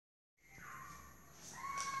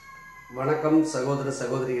வணக்கம் சகோதர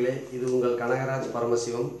சகோதரிகளே, இது உங்கள் கனகர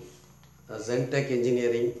பரமசிவம் Zentech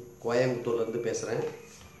Engineering கோயம்புத்தூர்லேருந்து பேசுகிறேன்.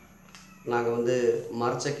 நாங்கள்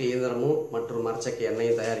மரச்சக்க இயந்திரமும் மற்றும் மரச்சக்க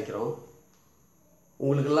எண்ணெயும் தயாரிக்கிறோம்.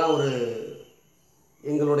 உங்களுக்கெல்லாம்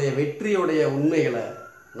எங்களுடைய வெற்றியுடைய உண்மைகளை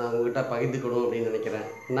நான் உங்கள்கிட்ட பகிர்ந்துக்கணும் அப்படின்னு நினைக்கிறேன்.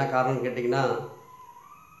 என்ன காரணம்னு கேட்டிங்கன்னா,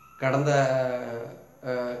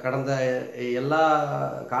 கடந்த எல்லா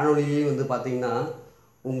காணொளியிலையும் பார்த்திங்கன்னா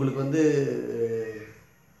உங்களுக்கு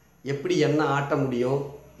எப்படி எண்ணெய் ஆட்ட முடியும்,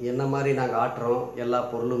 என்ன மாதிரி நாங்கள் ஆட்டுறோம், எல்லா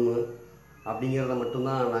பொருளும் அப்படிங்கிறத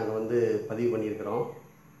மட்டும்தான் நாங்கள் பதிவு பண்ணியிருக்கிறோம்.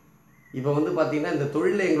 இப்போ பார்த்திங்கன்னா இந்த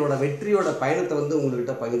தொழிலில் எங்களோட வெற்றியோட பயணத்தை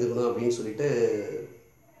உங்கள்கிட்ட பகிர்ந்துக்கணும் அப்படின்னு சொல்லிட்டு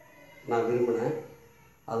நான் விரும்பினேன்.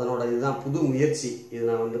 அதனோட இதுதான் புது முயற்சி. இது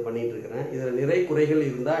நான் பண்ணிகிட்ருக்கிறேன். இதில் நிறை குறைகள்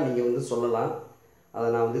இருந்தால் நீங்கள் சொல்லலாம். அதை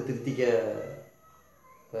நான்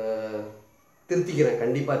திருத்திக்கிறேன்,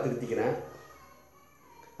 கண்டிப்பாக திருத்திக்கிறேன்.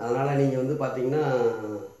 அதனால் நீங்கள் பார்த்திங்கன்னா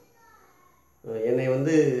என்னை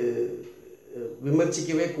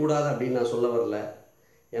விமர்சிக்கவே கூடாது அப்படின்னு நான் சொல்ல வரல.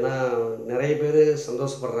 ஏன்னா நிறைய பேர்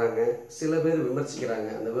சந்தோஷப்படுறாங்க, சில பேர் விமர்சிக்கிறாங்க.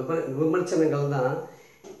 அந்த விமர்சனங்கள் தான்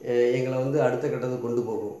எங்களை அடுத்த கட்டத்துக்கு கொண்டு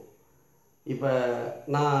போகும். இப்போ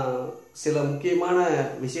நான் சில முக்கியமான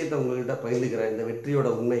விஷயத்தை உங்கள்கிட்ட பகிர்ந்துக்கிறேன். இந்த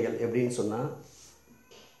வெற்றியோட உண்மைகள் எப்படின்னு சொன்னால்,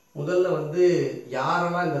 முதல்ல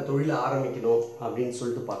யாரெல்லாம் இந்த தொழிலை ஆரம்பிக்கணும் அப்படின்னு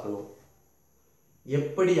சொல்லிட்டு பார்க்கணும்.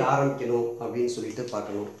 எப்படி ஆரம்பிக்கணும் அப்படின்னு சொல்லிட்டு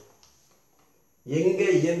பார்க்கணும். எங்கே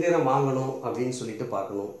இயந்திரம் வாங்கணும் அப்படின்னு சொல்லிட்டு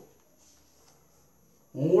பார்க்கணும்.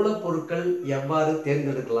 மூலப்பொருட்கள் எவ்வாறு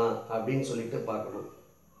தேர்ந்தெடுக்கலாம் அப்படின்னு சொல்லிட்டு பார்க்கணும்.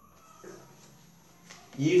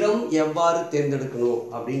 இடம் எவ்வாறு தேர்ந்தெடுக்கணும்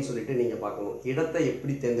அப்படின்னு சொல்லிட்டு நீங்கள் பார்க்கணும். இடத்தை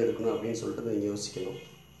எப்படி தேர்ந்தெடுக்கணும் அப்படின்னு சொல்லிட்டு நீங்கள் யோசிக்கணும்.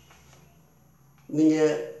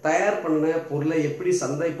 நீங்கள் தயார் பண்ண பொருளை எப்படி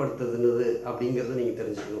சந்தைப்படுத்துறது அப்படிங்கிறத நீங்கள்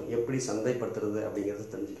தெரிஞ்சுக்கணும். எப்படி சந்தைப்படுத்துறது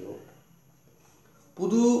அப்படிங்கிறத தெரிஞ்சுக்கணும்.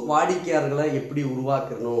 புது வாடிக்கையாளர்களை எப்படி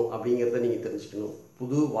உருவாக்கணும் அப்படிங்கிறத நீங்கள் தெரிஞ்சுக்கணும்.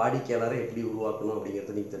 புது வாடிக்கையாளரை எப்படி உருவாக்கணும்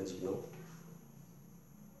அப்படிங்கிறத நீங்கள் தெரிஞ்சுக்கணும்.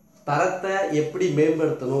 தரத்தை எப்படி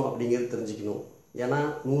மேம்படுத்தணும் அப்படிங்கிறத தெரிஞ்சுக்கணும். ஏன்னா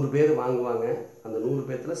 100 பேர் வாங்குவாங்க, அந்த 100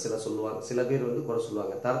 பேர்த்தில் சில பேர் குறை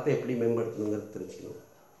சொல்லுவாங்க. தரத்தை எப்படி மேம்படுத்தணுங்கிறத தெரிஞ்சுக்கணும்.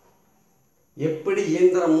 எப்படி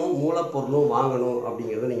இயந்திரமும் மூலப்பொருளும் வாங்கணும்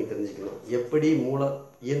அப்படிங்கிறத நீங்கள் தெரிஞ்சுக்கணும். எப்படி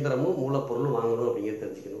இயந்திரமும் மூலப்பொருளும் வாங்கணும் அப்படிங்கிறத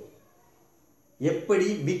தெரிஞ்சுக்கணும். எப்படி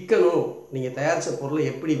விற்கணும், நீங்கள் தயாரித்த பொருளை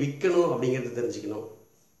எப்படி விற்கணும் அப்படிங்கிறத தெரிஞ்சுக்கணும்.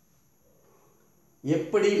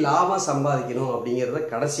 எப்படி லாபம் சம்பாதிக்கணும் அப்படிங்கிறத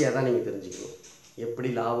கடைசியாக தான் நீங்கள் தெரிஞ்சுக்கணும். எப்படி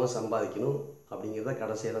லாபம் சம்பாதிக்கணும் அப்படிங்கிறத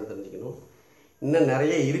கடைசியாக தான் தெரிஞ்சுக்கணும். இன்னும்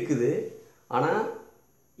நிறைய இருக்குது. ஆனால்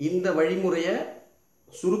இந்த வழிமுறையை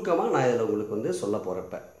சுருக்கமாக நான் இதில் உங்களுக்கு சொல்ல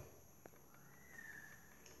போகிறப்ப,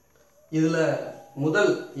 இதில்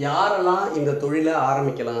முதல் யாரெல்லாம் இந்த தொழிலை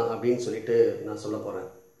ஆரம்பிக்கலாம் அப்படின்னு சொல்லிட்டு நான் சொல்ல போகிறேன்.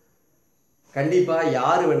 கண்டிப்பாக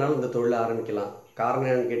யார் வேணாலும் இந்த தொழிலை ஆரம்பிக்கலாம். காரணம்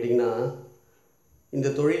என்னன்னு கேட்டிங்கன்னா, இந்த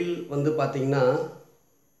தொழில் பார்த்திங்கன்னா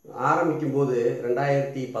ஆரம்பிக்கும்போது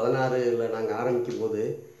 2016 நாங்கள் ஆரம்பிக்கும்போது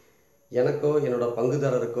எனக்கோ என்னோட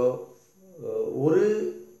பங்குதாரருக்கோ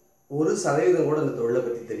ஒரு சதவீதம் கூட இந்த தொழிலை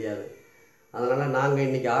பற்றி தெரியாது. அதனால் நாங்கள்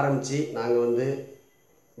இன்றைக்கி ஆரம்பித்து நாங்கள்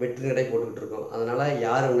வெற்றி நடை போட்டுக்கிட்டு இருக்கோம். அதனால்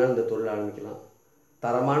யார் வேணாலும் இந்த தொழிலை ஆரம்பிக்கலாம்.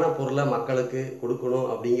 தரமான பொருளை மக்களுக்கு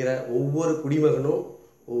கொடுக்கணும் அப்படிங்கிற ஒவ்வொரு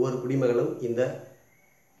குடிமகனும் இந்த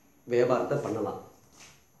வியாபாரத்தை பண்ணலாம்.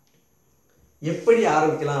 எப்படி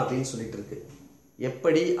ஆரம்பிக்கலாம் அப்படின்னு சொல்லிட்டு இருக்கு.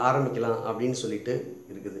 எப்படி ஆரம்பிக்கலாம் அப்படின்னு சொல்லிட்டு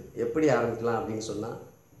இருக்குது. எப்படி ஆரம்பிக்கலாம் அப்படின்னு சொன்னால்,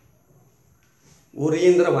 ஒரு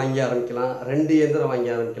இயந்திரம் வாங்கி ஆரம்பிக்கலாம், 2 இயந்திரம்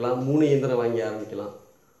வாங்கி ஆரம்பிக்கலாம், 3 இயந்திரம் வாங்கி ஆரம்பிக்கலாம்.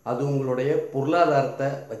 அது உங்களுடைய பொருளாதாரத்தை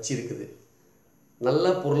வச்சிருக்குது.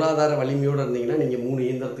 நல்ல பொருளாதார வலிமையோடு இருந்தீங்கன்னா நீங்கள் 3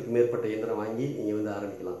 இயந்திரத்துக்கு மேற்பட்ட இயந்திரம் வாங்கி நீங்கள்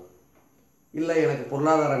ஆரம்பிக்கலாம். இல்லை, எனக்கு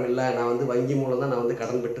பொருளாதாரம் இல்லை, நான் வங்கி மூலம் தான் நான்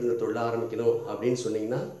கடன் பெற்று இந்த தொழிலை ஆரம்பிக்கணும் அப்படின்னு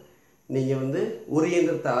சொன்னீங்கன்னா நீங்கள் ஒரு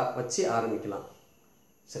இயந்திரத்தை வச்சு ஆரம்பிக்கலாம்.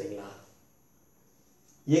 சரிங்களா?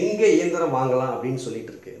 எங்கே இயந்திரம் வாங்கலாம் அப்படின்னு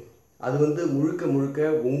சொல்லிட்டு இருக்கு. அது முழுக்க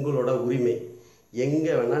உங்களோட உரிமை.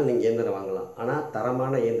 எங்கே வேணாலும் நீங்கள் இயந்திரம் வாங்கலாம். ஆனால்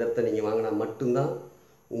தரமான இயந்திரத்தை நீங்கள் வாங்கினா மட்டும்தான்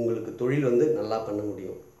உங்களுக்கு தொழில் நல்லா பண்ண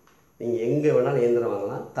முடியும். நீங்கள் எங்கே வேணாலும் இயந்திரம்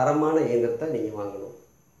வாங்கலாம், தரமான இயந்திரத்தை நீங்கள் வாங்கணும்.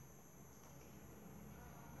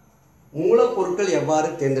 மூலப்பொருட்கள் எவ்வாறு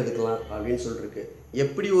தேர்ந்தெடுக்கலாம் அப்படின்னு சொல்லிருக்கு.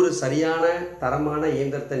 எப்படி ஒரு சரியான தரமான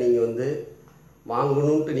இயந்திரத்தை நீங்கள்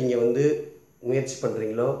வாங்கணுன்ட்டு நீங்கள் முயற்சி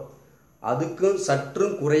பண்ணுறீங்களோ, அதுக்கும்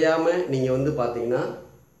சற்றும் குறையாமல் நீங்கள் பார்த்தீங்கன்னா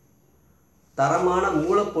தரமான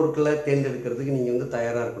மூலப்பொருட்களை தேர்ந்தெடுக்கிறதுக்கு நீங்கள்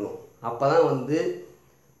தயாராக இருக்கணும். அப்போ தான்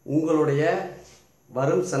உங்களுடைய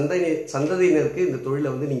வரும் சந்ததியினருக்கு இந்த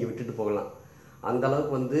தொழிலை நீங்கள் விட்டுட்டு போகலாம்.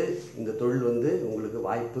 அந்தளவுக்கு இந்த தொழில் உங்களுக்கு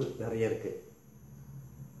வாய்ப்பு நிறைய இருக்குது.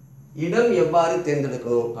 இடம் எவ்வாறு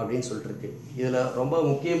தேர்ந்தெடுக்கணும் அப்படின்னு சொல்லிட்டு. இதில் ரொம்ப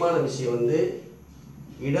முக்கியமான விஷயம்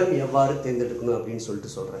இடம் எவ்வாறு தேர்ந்தெடுக்கணும் அப்படின்னு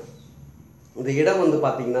சொல்லிட்டு சொல்கிறேன். இந்த இடம்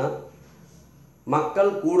பார்த்தீங்கன்னா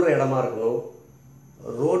மக்கள் கூடுற இடமா இருக்கணும்,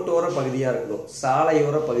 ரோட்டோர பகுதியாக இருக்கணும்,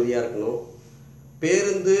 சாலையோர பகுதியாக இருக்கணும்,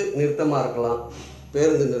 பேருந்து நிறுத்தமாக இருக்கலாம்,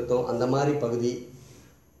 பேருந்து நிறுத்தம் அந்த மாதிரி பகுதி,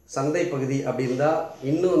 சந்தை பகுதி அப்படி இருந்தால்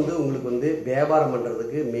இன்னும் உங்களுக்கு வியாபாரம்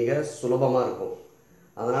பண்ணுறதுக்கு மிக சுலபமாக இருக்கும்.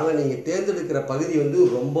 அதனால் நீங்கள் தேர்ந்தெடுக்கிற பகுதி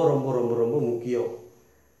ரொம்ப ரொம்ப ரொம்ப ரொம்ப முக்கியம்.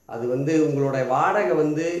 அது உங்களோட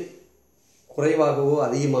வாடகை குறைவாகவோ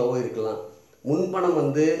அதிகமாகவோ இருக்கலாம். முன்பணம்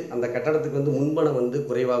அந்த கட்டடத்துக்கு முன்பணம்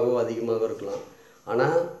குறைவாகவோ அதிகமாகவோ இருக்கலாம்.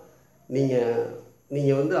 ஆனால்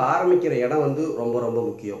நீங்கள் ஆரம்பிக்கிற இடம் ரொம்ப ரொம்ப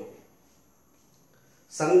முக்கியம்.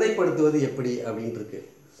 சந்தைப்படுத்துவது எப்படி அப்படின்ட்டு இருக்கு.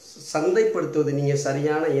 சந்தைப்படுத்துவது நீங்கள்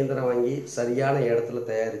சரியான இயந்திரம் வாங்கி சரியான இடத்துல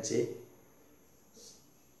தயாரித்து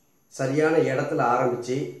சரியான இடத்துல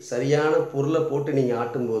ஆரம்பித்து சரியான பொருளை போட்டு நீங்கள்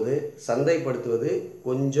ஆட்டும்போது சந்தைப்படுத்துவது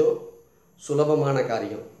கொஞ்சம் சுலபமான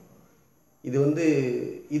காரியம்.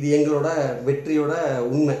 இது எங்களோட வெற்றியோட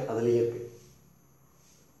உண்மை அதுலேயும் இருக்குது.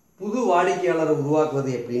 புது வாடிக்கையாளரை உருவாக்குவது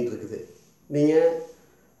எப்படின்னு இருக்குது. நீங்கள்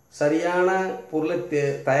சரியான பொருளை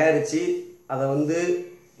தயாரித்து அதை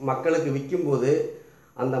மக்களுக்கு விற்கும்போது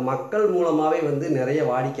அந்த மக்கள் மூலமாகவே நிறைய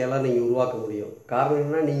வாடிக்கையாளர் நீங்கள் உருவாக்க முடியும். காரணம்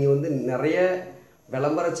என்னன்னா, நீங்கள் நிறைய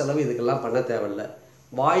விளம்பர செலவு இதுக்கெல்லாம் பண்ண தேவையில்லை.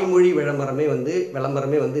 வாய்மொழி விளம்பரமே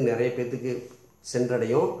நிறைய பேர்த்துக்கு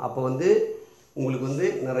சென்றடையும். அப்போ உங்களுக்கு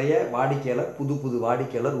நிறைய வாடிக்கையாளர் புது புது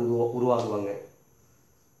வாடிக்கையாளர் உருவாகுவாங்க.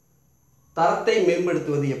 தரத்தை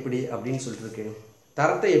மேம்படுத்துவது எப்படி அப்படின்னு சொல்லிட்டு இருக்கேன்.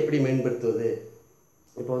 தரத்தை எப்படி மேம்படுத்துவது?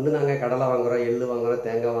 இப்போ நாங்கள் கடலை வாங்குகிறோம், எள்ளு வாங்குகிறோம்,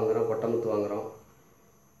 தேங்காய் வாங்குகிறோம், கொட்டமுத்து வாங்குகிறோம்.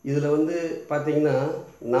 இதில் பார்த்திங்கன்னா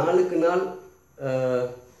நாளுக்கு நாள்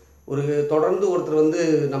ஒரு தொடர்ந்து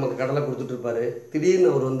ஒருத்தர் நமக்கு கடலை கொடுத்துட்ருப்பார். திடீர்னு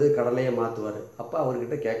அவர் கடலையை மாற்றுவார். அப்போ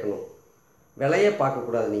அவர்கிட்ட கேட்கணும், விலையை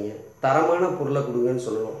பார்க்கக்கூடாது, நீங்கள் தரமான பொருளை கொடுங்கன்னு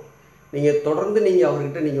சொல்லணும். நீங்கள் தொடர்ந்து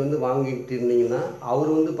அவர்கிட்ட வாங்கிட்டு இருந்தீங்கன்னா அவர்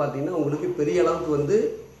பார்த்திங்கன்னா உங்களுக்கு பெரிய அளவுக்கு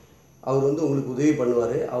அவர் உங்களுக்கு உதவி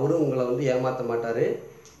பண்ணுவார். அவரும் உங்களை ஏமாற்ற மாட்டார்.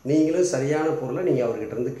 நீங்களும் சரியான பொருளை நீங்கள்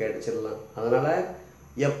அவர்கிட்ட கிடைச்சிடலாம். அதனால்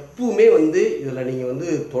எப்பவுமே இதில்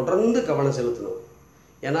நீங்கள் தொடர்ந்து கவனம் செலுத்தணும்.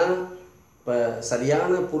 ஏன்னா இப்போ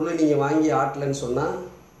சரியான பொருளை நீங்கள் வாங்கி ஆட்டலைன்னு சொன்னால்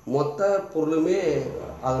மொத்த பொருளுமே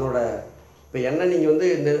அதனோட இப்போ எண்ணெய்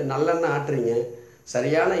நீங்கள் நல்லெண்ணெய் ஆட்டுறீங்க,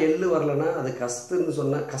 சரியான எள்ளு வரலைன்னா அது கசத்துன்னு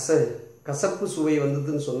சொன்னால் கசப்பு சுவை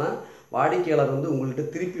வந்ததுன்னு சொன்னால் வாடிக்கையாளர் உங்கள்கிட்ட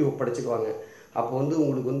திருப்பி ஒப்படைச்சிக்குவாங்க. அப்போ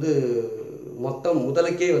உங்களுக்கு மொத்தம்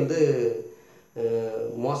முதலுக்கே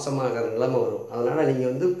மோசமாகிற நிலைமை வரும். அதனால்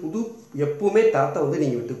நீங்கள் எப்பவுமே தரத்தை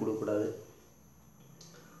நீங்கள் விட்டு கொடுக்கக்கூடாது.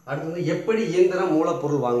 அடுத்தது எப்படி இயந்திரம்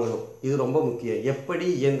மூலப்பொருள் வாங்கணும், இது ரொம்ப முக்கியம். எப்படி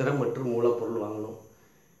இயந்திரம் மற்றும் மூலப்பொருள் வாங்கணும்?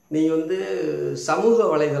 நீங்கள் சமூக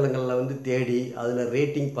வலைதளங்களில் தேடி அதில்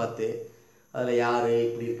ரேட்டிங் பார்த்து அதில் யார்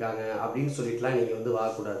இப்படி இருக்காங்க அப்படின்னு சொல்லிட்டுலாம் நீங்கள்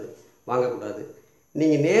வாங்கக்கூடாது.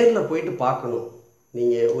 நீங்கள் நேரில் போயிட்டு பார்க்கணும்.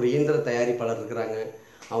 நீங்கள் ஒரு இயந்திர தயாரிப்பாளர் இருக்கிறாங்க,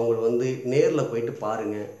 அவங்கள நேரில் போயிட்டு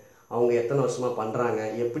பாருங்கள். அவங்க எத்தனை வருஷமாக பண்ணுறாங்க,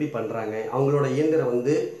 எப்படி பண்ணுறாங்க, அவங்களோட இயந்திரம்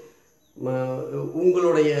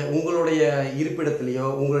உங்களுடைய இருப்பிடத்துலையோ,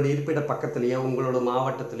 உங்களுடைய இருப்பிட பக்கத்துலேயோ, உங்களோட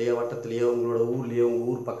மாவட்டத்துலேயோ வட்டத்துலேயோ, உங்களோட ஊர்லேயோ, உங்கள்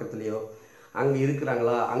ஊர் பக்கத்துலேயோ அங்கே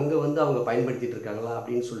இருக்கிறாங்களா, அங்கே அவங்க பயன்படுத்திகிட்டு இருக்காங்களா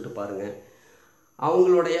அப்படின்னு சொல்லிட்டு பாருங்கள்.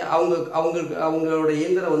 அவங்களோட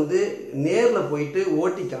இயந்திரம் நேரில் போயிட்டு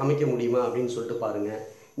ஓட்டி காமிக்க முடியுமா அப்படின்னு சொல்லிட்டு பாருங்கள்.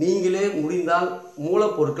 நீங்களே முடிந்தால்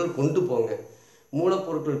மூலப்பொருட்கள் கொண்டு போங்க.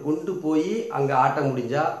 மூலப்பொருட்கள் கொண்டு போய் அங்கே ஆட்ட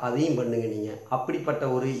முடிஞ்சால் அதையும் பண்ணுங்க. நீங்கள் அப்படிப்பட்ட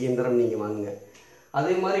ஒரு இயந்திரம் நீங்கள் வாங்குங்க.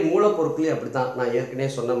 அதே மாதிரி மூலப்பொருட்களே அப்படி தான். நான் ஏற்கனவே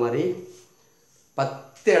சொன்ன மாதிரி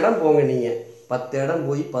 10 இடம் போங்க. நீங்கள் 10 இடம்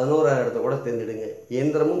போய் 11ஆவது இடத்த கூட தேர்ந்தெடுங்க.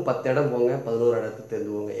 இயந்திரமும் 10 இடம் போங்க, 11ஆவது இடத்த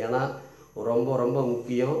தேர்ந்து போங்க. ஏன்னா ரொம்ப ரொம்ப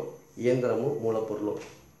முக்கியம் இயந்திரமும் மூலப்பொருளும்.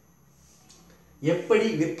 எப்படி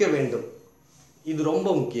விற்க வேண்டும், இது ரொம்ப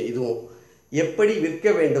முக்கியம். இதுவும் எப்படி விற்க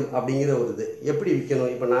வேண்டும் அப்படிங்கிற ஒரு இது. எப்படி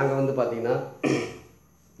விற்கணும்? இப்போ நாங்கள் பார்த்திங்கன்னா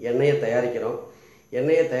எண்ணெயை தயாரிக்கிறோம்.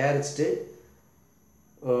 எண்ணெயை தயாரிச்சுட்டு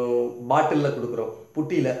பாட்டிலில் கொடுக்குறோம்,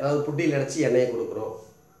 புட்டியில் அடைச்சி எண்ணெயை கொடுக்குறோம்.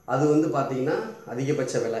 அது பார்த்திங்கன்னா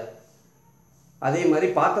அதிகபட்ச விலை. அதே மாதிரி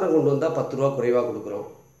பாத்திரம் கொண்டு வந்தால் 10 ரூபா குறைவாக கொடுக்குறோம்.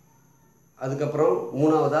 அதுக்கப்புறம்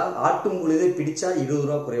மூணாவதாக ஆட்டும் பொழுதே பிடிச்சா 20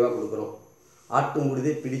 ரூபா குறைவாக கொடுக்குறோம். ஆட்டும்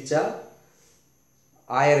பொழுதே பிடிச்சா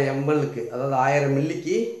 1000 ml, அதாவது 1000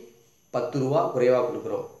 மில்லிக்கு 10 ரூபா குறைவாக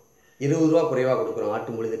கொடுக்குறோம், 20 ரூபா குறைவாக கொடுக்குறோம்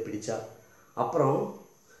ஆட்டும் பொழுதே பிடிச்சா. அப்புறம்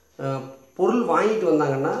பொருள் வாங்கிட்டு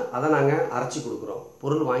வந்தாங்கன்னா அதை நாங்கள் அரைச்சி கொடுக்குறோம்.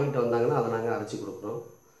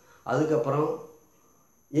 அதுக்கப்புறம்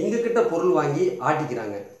எங்ககிட்ட பொருள் வாங்கி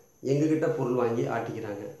ஆட்டிக்கிறாங்க.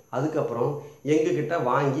 அதுக்கப்புறம் எங்ககிட்ட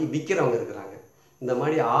வாங்கி விற்கிறவங்க இருக்கிறாங்க. இந்த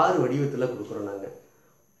மாதிரி 6 வடிவத்தில் கொடுக்குறோம் நாங்கள்.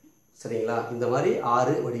 சரிங்களா? இந்த மாதிரி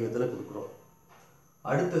 6 வடிவத்தில் கொடுக்குறோம்.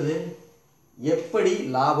 அடுத்தது எப்படி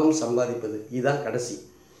லாபம் சம்பாதிப்பது, இதுதான் கடைசி.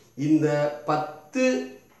 இந்த 10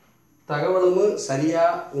 தகவலும்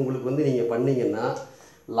சரியாக உங்களுக்கு நீங்கள் பண்ணிங்கன்னா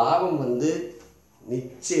லாபம்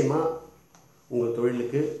நிச்சயமாக உங்கள்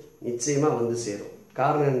தொழிலுக்கு நிச்சயமாக வந்து சேரும்.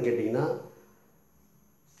 காரணம் என்னன்னு கேட்டிங்கன்னா,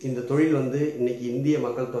 இந்த தொழில் வந்து இன்றைக்கி இந்திய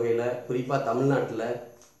மக்கள் தொகையில் குறிப்பாக தமிழ்நாட்டில்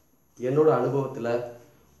என்னோட அனுபவத்தில்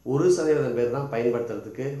 1% பேர் தான்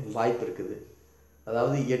பயன்படுத்துறதுக்கு வாய்ப்பு இருக்குது.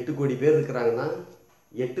 அதாவது 8 கோடி பேர் இருக்கிறாங்கன்னா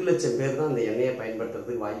 8 லட்சம் பேர் தான் அந்த எண்ணெயை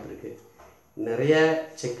பயன்படுத்துறதுக்கு வாய்ப்பு இருக்குது. நிறைய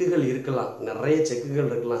செக்குகள் இருக்கலாம், நிறைய செக்குகள்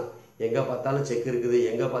இருக்கலாம். எங்கே பார்த்தாலும் செக்கு இருக்குது,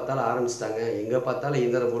 எங்கே பார்த்தாலும் ஆரம்பிச்சிட்டாங்க, எங்கே பார்த்தாலும்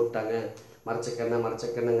இயந்திரம் போட்டுட்டாங்க,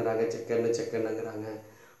 மரச்செக்கெண்ணுங்கிறாங்க, செக்கெண்ணுங்கிறாங்க.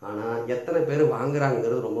 ஆனால் எத்தனை பேர்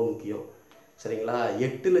வாங்குறாங்கிறது ரொம்ப முக்கியம். சரிங்களா?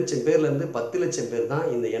 8 லட்சம் பேர்லேருந்து 10 லட்சம் பேர் தான்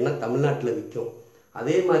இந்த எண்ணெய் தமிழ்நாட்டில் விற்கும்.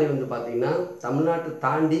 அதே மாதிரி வந்து பார்த்திங்கன்னா, தமிழ்நாட்டை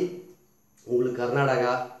தாண்டி உங்களுக்கு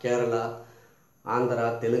கர்நாடகா, கேரளா, ஆந்திரா,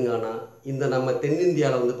 தெலுங்கானா, இந்த நம்ம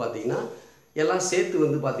தென்னிந்தியாவில் வந்து பார்த்திங்கன்னா எல்லாம் சேர்த்து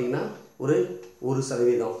வந்து பார்த்திங்கன்னா ஒரு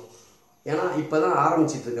 1%. ஏன்னா இப்போ தான்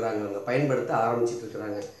ஆரம்பிச்சிட்ருக்குறாங்க, அவங்க பயன்படுத்த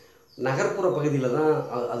ஆரம்பிச்சிட்ருக்குறாங்க. நகர்ப்புற பகுதியில் தான்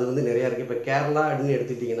அது வந்து நிறையா இருக்குது. இப்போ கேரளா அப்படின்னு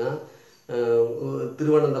எடுத்துக்கிட்டிங்கன்னா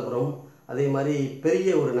திருவனந்தபுரம், அதே மாதிரி பெரிய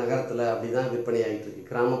ஒரு நகரத்தில் அப்படி தான் விற்பனை ஆகிட்டு இருக்கு.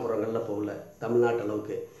 கிராமப்புறங்களில் போகல தமிழ்நாட்டு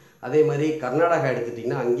அளவுக்கு. அதே மாதிரி கர்நாடகா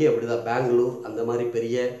எடுத்துட்டிங்கன்னா அங்கேயும் அப்படி தான், பெங்களூர் அந்த மாதிரி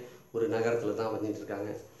பெரிய ஒரு நகரத்தில் தான் வந்துட்டுருக்காங்க.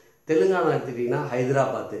 தெலுங்கானா எடுத்துக்கிட்டிங்கன்னா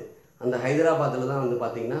ஹைதராபாத்து, அந்த ஹைதராபாத்தில் தான் வந்து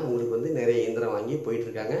பார்த்திங்கன்னா உங்களுக்கு வந்து நிறைய இயந்திரம் வாங்கி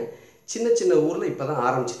போயிட்டுருக்காங்க. சின்ன சின்ன ஊரில் இப்போ தான்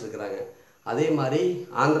ஆரம்பிச்சிட்ருக்குறாங்க. அதே மாதிரி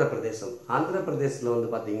ஆந்திர பிரதேசத்தில் வந்து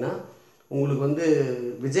பார்த்திங்கன்னா உங்களுக்கு வந்து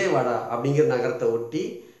விஜயவாடா அப்படிங்கிற நகரத்தை ஒட்டி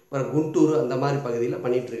ஒரு குண்டூர் அந்த மாதிரி பகுதியில்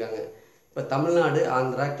பண்ணிகிட்ருக்காங்க. இப்போ தமிழ்நாடு,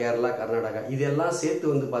 ஆந்திரா, கேரளா, கர்நாடகா இதெல்லாம் சேர்த்து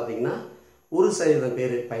வந்து பார்த்திங்கன்னா 1%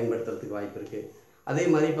 பேர் பயன்படுத்துறதுக்கு வாய்ப்பு இருக்குது. அதே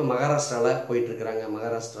மாதிரி இப்போ மகாராஷ்டிராவில் போயிட்டுருக்குறாங்க.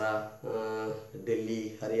 மகாராஷ்டிரா, டெல்லி,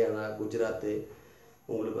 ஹரியானா, குஜராத்து,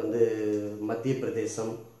 உங்களுக்கு வந்து மத்திய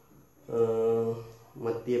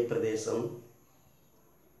பிரதேசம்,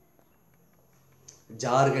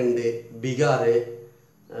 ஜார்க்கண்டு, பீகார்,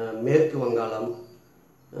 மேற்கு வங்காளம்,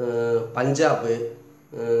 பஞ்சாபு,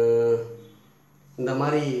 இந்த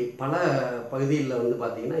மாதிரி பல பகுதிகளில் வந்து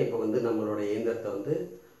பார்த்திங்கன்னா இப்போ வந்து நம்மளோட இயந்திரத்தை வந்து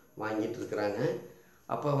வாங்கிட்டு இருக்கிறாங்க.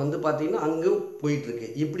 அப்போ வந்து பார்த்திங்கன்னா அங்கேயும் போயிட்டுருக்கு.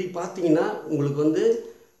 இப்படி பார்த்திங்கன்னா உங்களுக்கு வந்து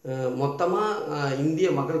மொத்தமாக இந்திய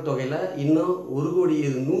மக்கள் தொகையில் இன்னும் 1 கோடி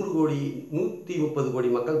 100 கோடி 130 கோடி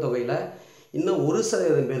மக்கள் தொகையில் இன்னும்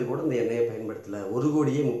 1% பேர் கூட இந்த எண்ணெயை பயன்படுத்தலை. 1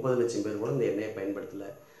 கோடியே 30 லட்சம் பேர் கூட இந்த எண்ணெயை பயன்படுத்தலை.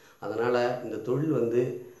 அதனால் இந்த தொழில் வந்து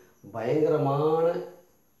பயங்கரமான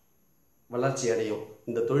வளர்ச்சி அடையும்.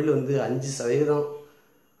 இந்த தொழில் வந்து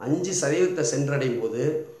 5% சென்றடையும் போது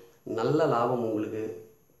நல்ல லாபம் உங்களுக்கு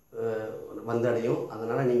வந்தடையும்.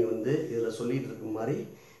 அதனால் நீங்கள் வந்து இதில் சொல்லிகிட்டு இருக்க மாதிரி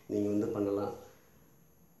நீங்கள் வந்து பண்ணலாம்.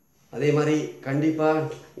 அதே மாதிரி கண்டிப்பாக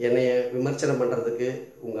என்னையை விமர்சனம் பண்ணுறதுக்கு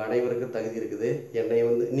உங்கள் அனைவருக்கும் தகுதி இருக்குது. என்னையை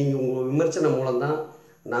வந்து நீங்கள் உங்கள் விமர்சனம் மூலம்தான்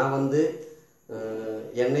நான் வந்து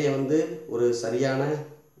என்னையை வந்து ஒரு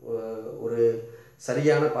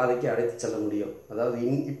சரியான பாதைக்கு அழைத்து செல்ல முடியும். அதாவது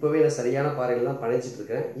இப்போவே நான் சரியான பாதையில் தான்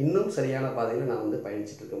பயணிச்சிட்ருக்கேன். இன்னும் சரியான பாதையில் நான் வந்து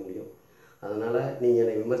பயணிச்சிட்ருக்க முடியும். அதனால் நீங்கள்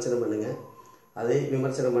என்னை விமர்சனம் பண்ணுங்கள். அதே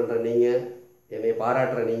விமர்சனம் பண்ணுற நீங்கள், என்னை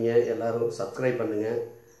பாராட்டுற நீங்கள் எல்லோரும் சப்ஸ்கிரைப் பண்ணுங்கள்,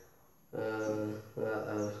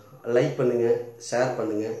 லைக் பண்ணுங்கள், ஷேர்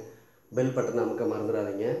பண்ணுங்கள், பெல் பட்டன் அமுக்க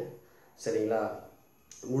மறந்துடாதீங்க. சரிங்களா?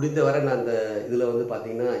 முடிந்தவரை நான் அந்த இதில் வந்து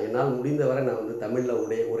பார்த்திங்கன்னா என்னால் முடிந்தவரை நான் வந்து தமிழில்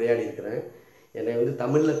உரையாடி இருக்கிறேன். என்னை வந்து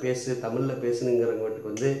தமிழில்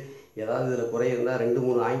பேசுனுங்கிறவங்களுக்கு வந்து ஏதாவது இதில் குறை இருந்தால்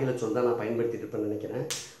 2-3 ஆங்கில சொல் தான் நான் பயன்படுத்திட்டு இருப்பேன்னு நினைக்கிறேன்.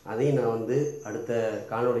 அதையும் நான் வந்து அடுத்த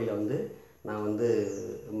காணொளியில் வந்து நான் வந்து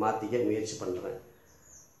மாற்றிக்க முயற்சி பண்ணுறேன்.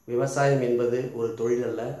 விவசாயம் என்பது ஒரு தொழில்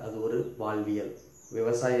அல்ல, அது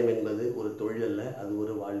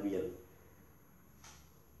ஒரு வாழ்வியல்.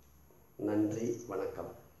 நன்றி,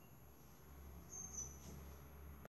 வணக்கம்.